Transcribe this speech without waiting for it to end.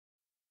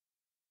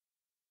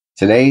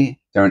Today,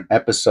 during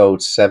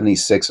episode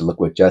 76 of Look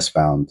What Just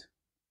Found,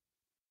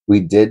 we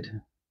did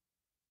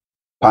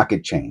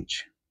pocket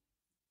change.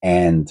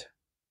 And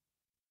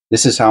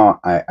this is how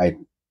I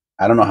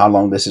don't know how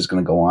long this is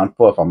going to go on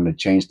for, if I'm going to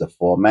change the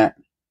format.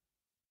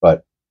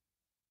 But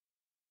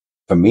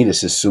for me,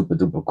 this is super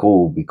duper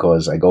cool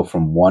because I go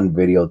from one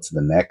video to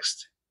the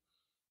next.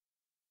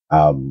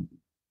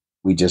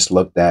 We just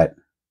looked at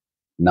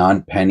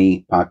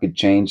non-penny pocket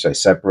change. I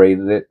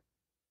separated it,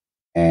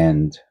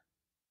 and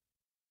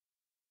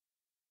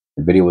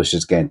the video was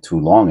just getting too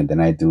long. And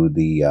then I do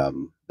the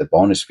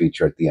bonus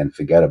feature at the end.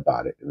 Forget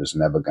about it. It was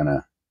never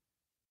gonna.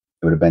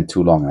 It would have been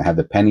too long. I have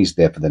the pennies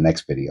there for the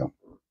next video.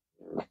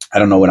 I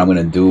don't know what I'm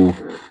gonna do.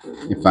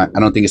 If I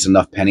don't think it's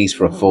enough pennies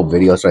for a full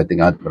video, so I think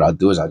what I'll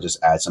do is I'll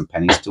just add some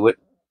pennies to it,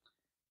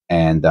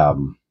 and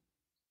I'll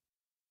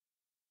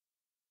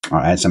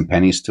add some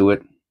pennies to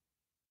it.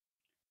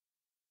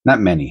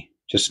 Not many,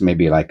 just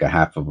maybe like a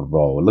half of a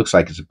roll. It looks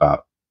like it's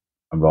about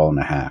a roll and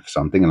a half, so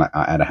I'm thinking like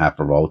I'll add a half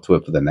a roll to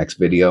it for the next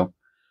video.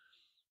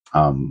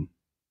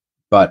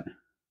 But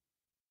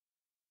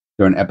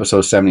during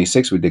episode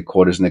 76, we did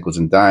quarters, nickels,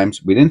 and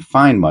dimes. We didn't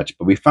find much,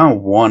 but we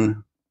found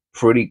one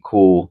pretty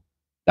cool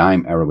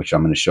dime error, which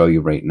I'm going to show you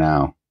right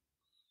now.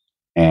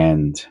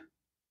 And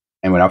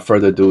without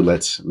further ado,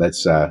 let's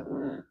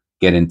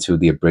get into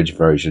the abridged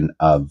version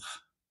of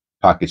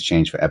Pockets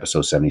Change for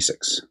episode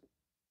 76.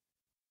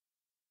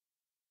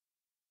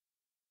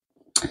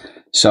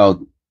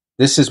 So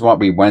this is what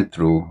we went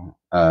through.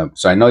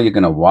 So I know you're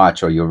going to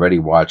watch, or you already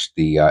watched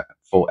the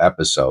full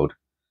episode.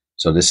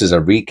 So this is a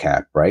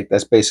recap, right?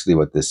 That's basically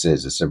what this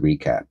is. It's a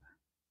recap.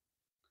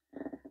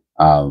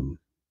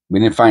 We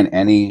didn't find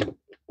any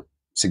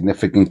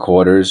significant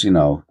quarters. You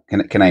know,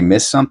 can I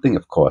miss something?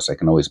 Of course, I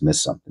can always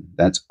miss something.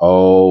 That's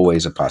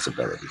always a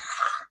possibility.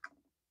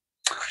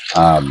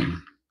 I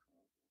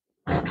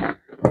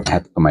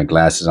have to put my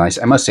glasses on.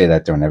 I must say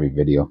that during every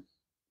video,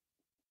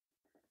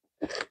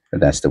 but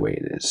that's the way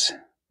it is.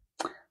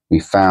 We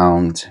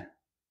found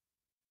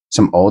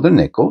some older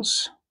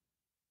nickels.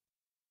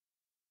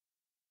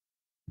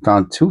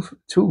 Found two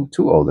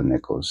older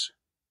nickels.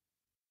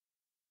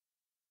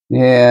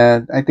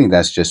 Yeah, I think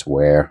that's just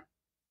wear.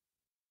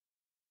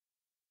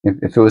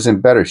 If it was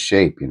in better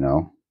shape, you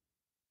know,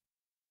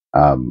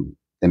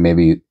 then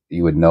maybe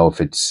you would know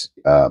if it's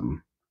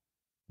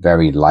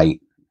very light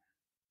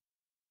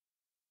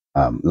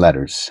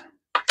letters.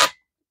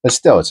 But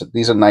still,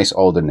 these are nice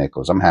older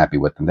nickels. I'm happy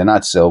with them. They're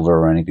not silver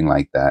or anything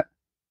like that.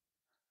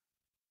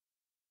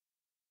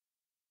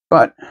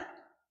 But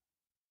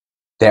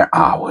they're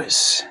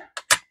ours.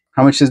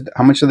 How much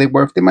are they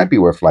worth? They might be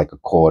worth like a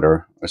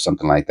quarter or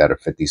something like that, or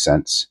 50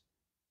 cents.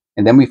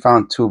 And then we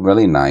found two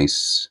really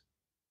nice.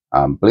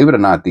 Believe it or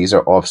not, these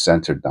are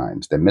off-center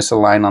dimes. They're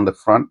misaligned on the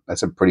front.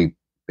 That's a pretty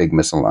big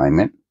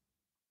misalignment.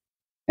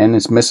 And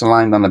it's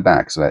misaligned on the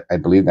back, so I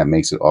believe that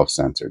makes it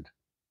off-centered.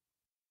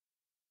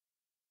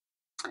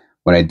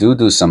 What I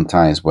do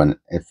sometimes when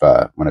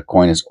a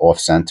coin is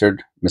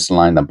off-centered,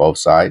 misaligned on both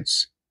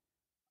sides,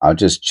 I'll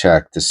just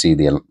check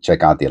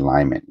out the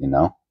alignment, you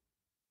know.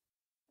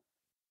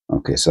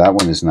 Okay, so that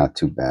one is not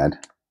too bad.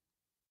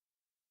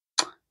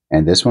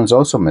 And this one's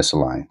also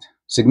misaligned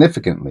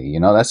significantly, you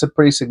know. That's a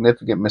pretty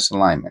significant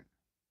misalignment.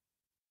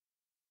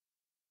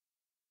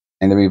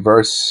 And the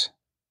reverse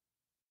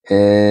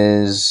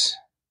is,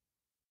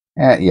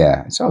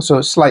 yeah, it's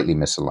also slightly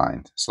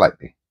misaligned,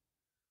 slightly.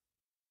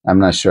 I'm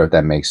not sure if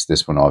that makes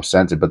this one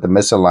off-center, but the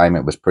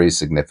misalignment was pretty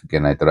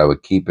significant. I thought I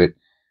would keep it.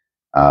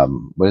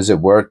 What is it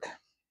worth?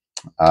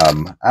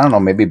 I don't know,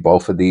 maybe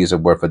both of these are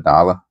worth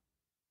 $1-ish.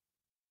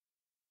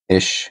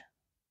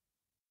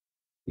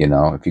 You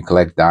know, if you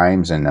collect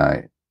dimes and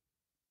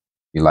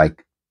you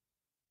like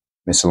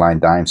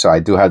misaligned dimes. So I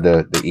do have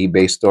the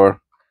eBay store.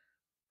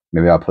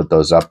 Maybe I'll put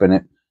those up in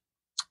it.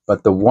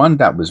 But the one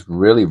that was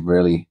really,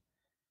 really,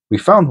 we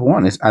found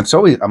one.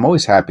 I'm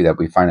always happy that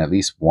we find at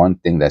least one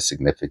thing that's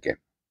significant,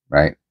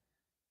 right?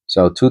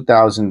 So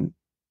 2000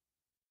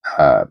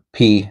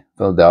 P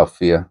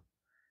Philadelphia.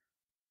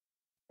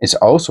 It's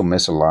also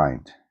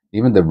misaligned.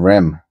 Even the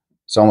rim,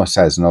 it almost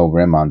has no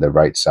rim on the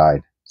right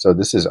side. So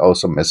this is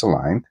also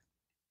misaligned.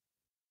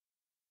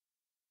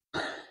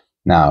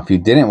 Now, if you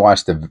didn't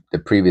watch the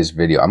previous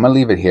video, I'm going to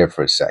leave it here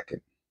for a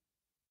second.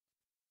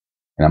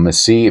 And I'm going to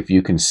see if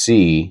you can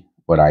see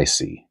what I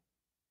see.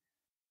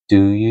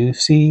 Do you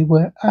see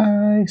what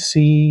I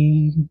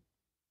see?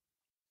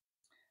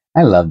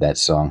 I love that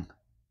song.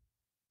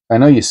 I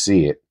know you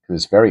see it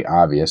because it's very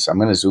obvious. I'm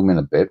going to zoom in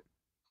a bit.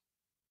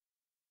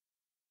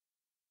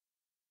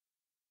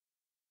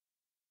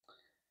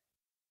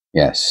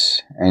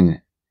 Yes.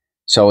 And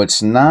so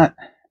it's not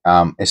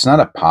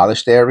a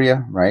polished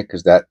area, right?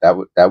 Because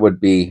that would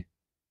be,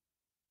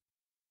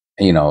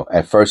 you know,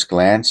 at first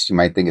glance, you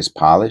might think it's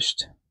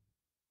polished.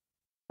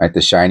 Right, the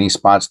shiny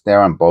spots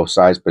there on both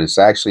sides, but it's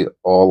actually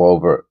all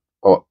over.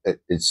 Oh,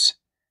 it's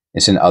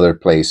in other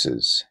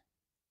places.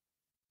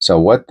 So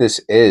what this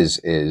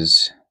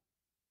is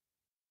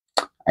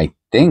I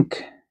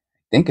think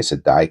it's a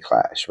die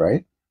clash,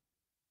 right?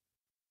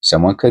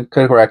 Someone could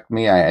correct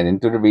me. I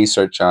didn't do the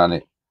research on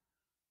it.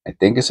 I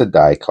think it's a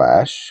die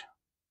clash.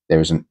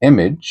 There's an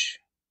image,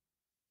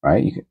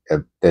 right?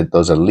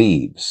 Those are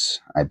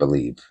leaves, I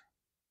believe,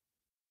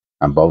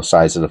 on both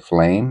sides of the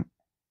flame.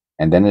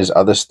 And then there's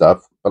other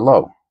stuff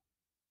below.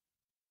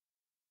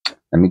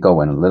 Let me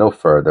go in a little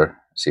further.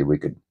 See if we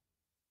could.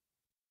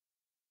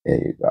 There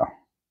you go.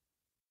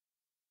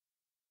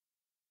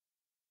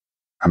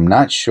 I'm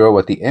not sure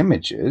what the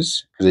image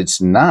is because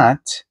it's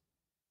not.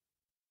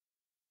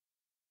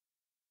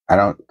 I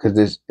don't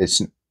because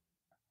it's.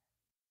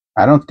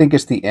 I don't think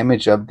it's the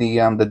image of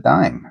the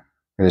dime.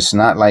 It's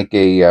not like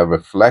a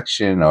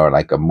reflection or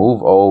like a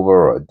move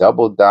over or a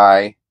double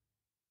die.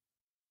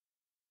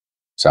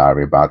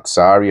 Sorry about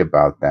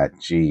that.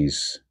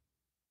 Jeez,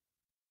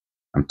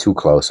 I'm too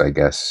close, I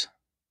guess.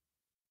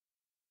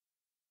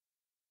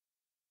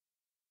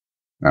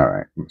 All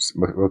right,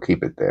 we'll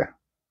keep it there.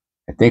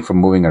 I think for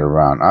moving it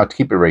around, I'll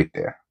keep it right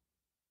there.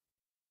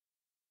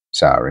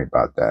 Sorry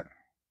about that.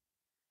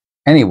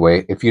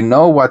 Anyway, if you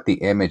know what the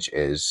image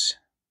is,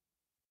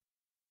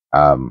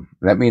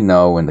 let me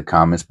know in the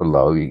comments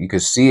below. You can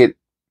see it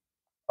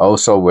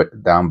also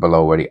down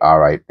below where the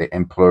R, the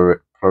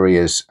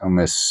implurious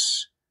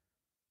humus.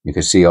 You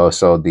can see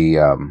also the,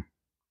 and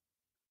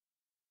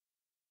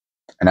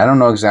I don't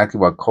know exactly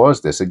what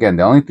caused this. Again,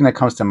 the only thing that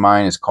comes to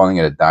mind is calling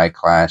it a die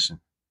clash.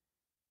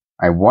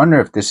 I wonder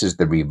if this is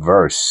the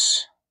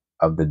reverse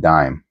of the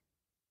dime.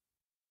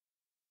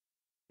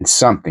 It's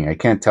something. I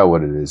can't tell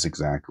what it is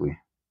exactly.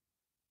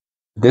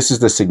 This is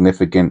the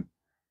significant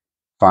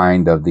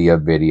find of the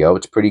video.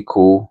 It's pretty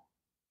cool.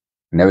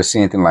 Never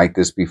seen anything like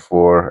this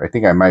before. I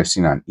think I might have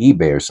seen it on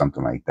eBay or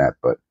something like that,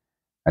 but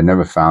I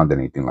never found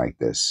anything like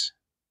this.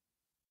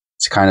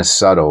 It's kind of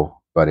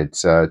subtle, but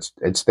it's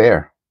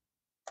there.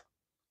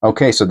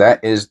 Okay, so that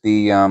is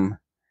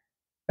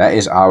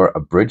our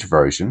abridged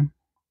version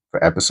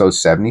for episode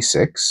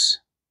 76,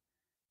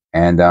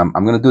 and I'm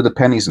gonna do the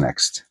pennies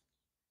next,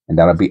 and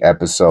that'll be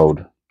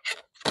episode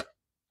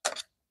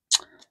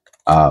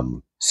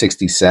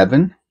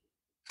 67,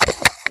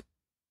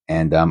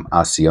 and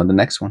I'll see you on the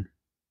next one.